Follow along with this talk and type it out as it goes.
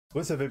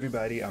What's up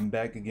everybody, I'm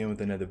back again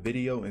with another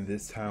video, and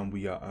this time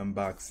we are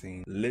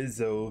unboxing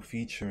Lizzo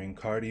featuring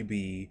Cardi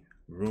B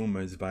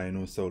Rumors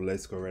vinyl. So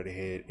let's go right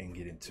ahead and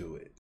get into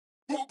it.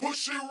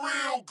 Push it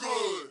real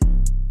good.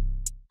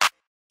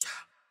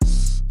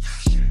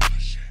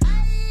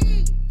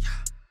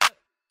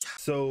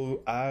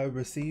 So I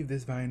received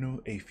this vinyl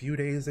a few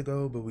days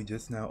ago, but we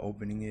just now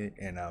opening it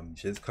and I'm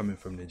just coming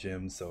from the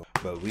gym.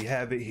 But we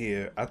have it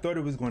here. I thought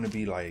it was going to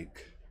be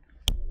like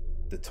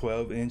the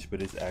 12-inch,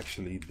 but it's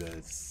actually the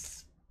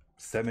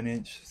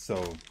 7-inch.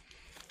 So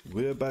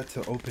we're about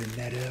to open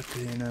that up,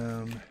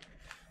 and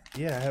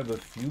yeah, I have a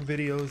few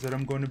videos that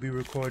I'm going to be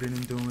recording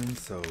and doing,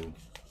 so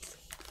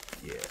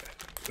yeah.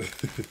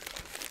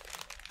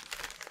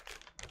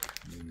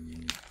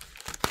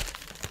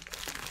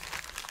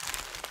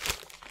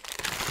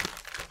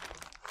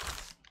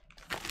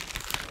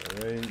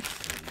 Alright,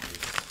 so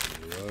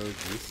just lug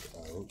this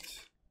out,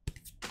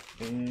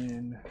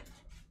 and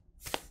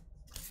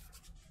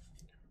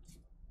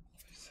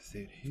this is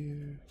it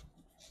here.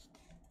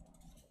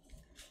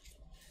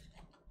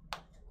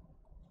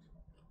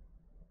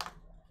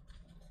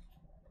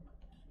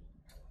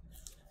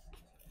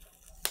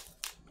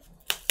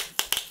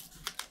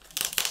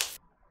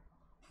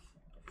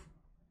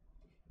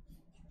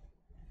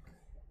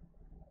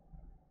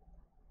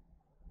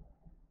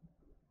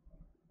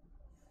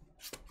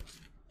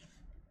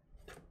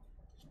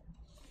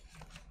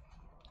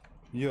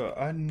 Yo,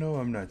 I know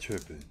I'm not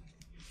tripping.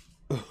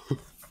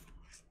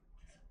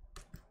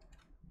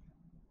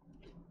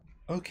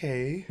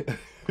 Okay.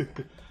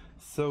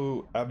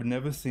 So I've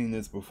never seen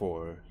this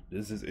before.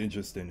 This is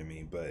interesting to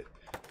me, but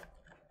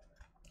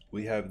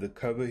we have the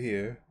cover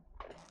here.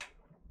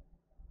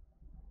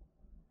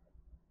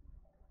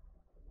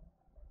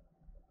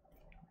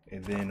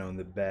 And then on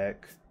the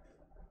back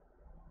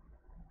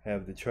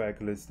have the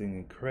track listing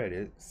and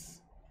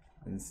credits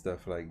and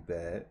stuff like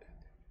that.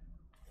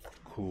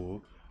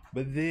 Cool.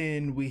 But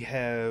then we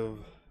have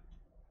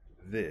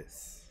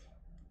this.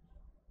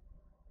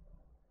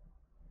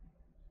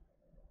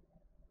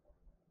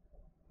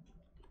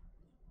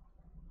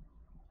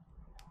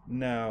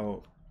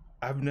 Now,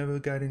 I've never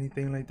got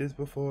anything like this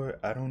before.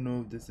 I don't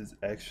know if this is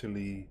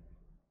actually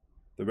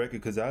the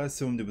record, because I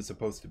assumed it was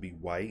supposed to be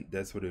white.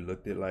 That's what it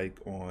looked like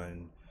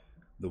on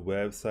the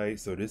website.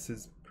 So this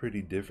is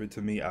pretty different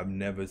to me. I've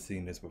never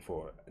seen this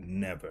before.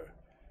 Never.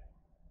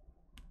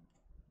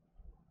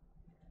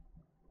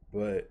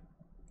 But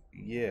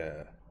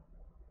yeah,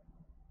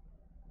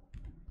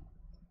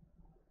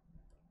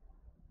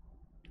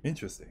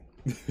 interesting.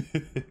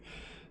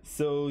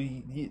 So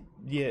yeah,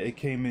 it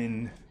came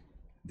in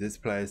this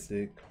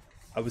plastic.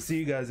 I will see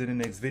you guys in the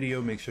next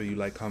video. Make sure you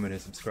like, comment,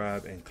 and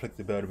subscribe, and click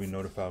the bell to be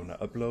notified when I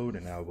upload,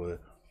 and I will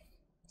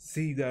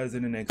see you guys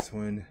in the next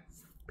one.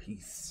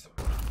 Peace.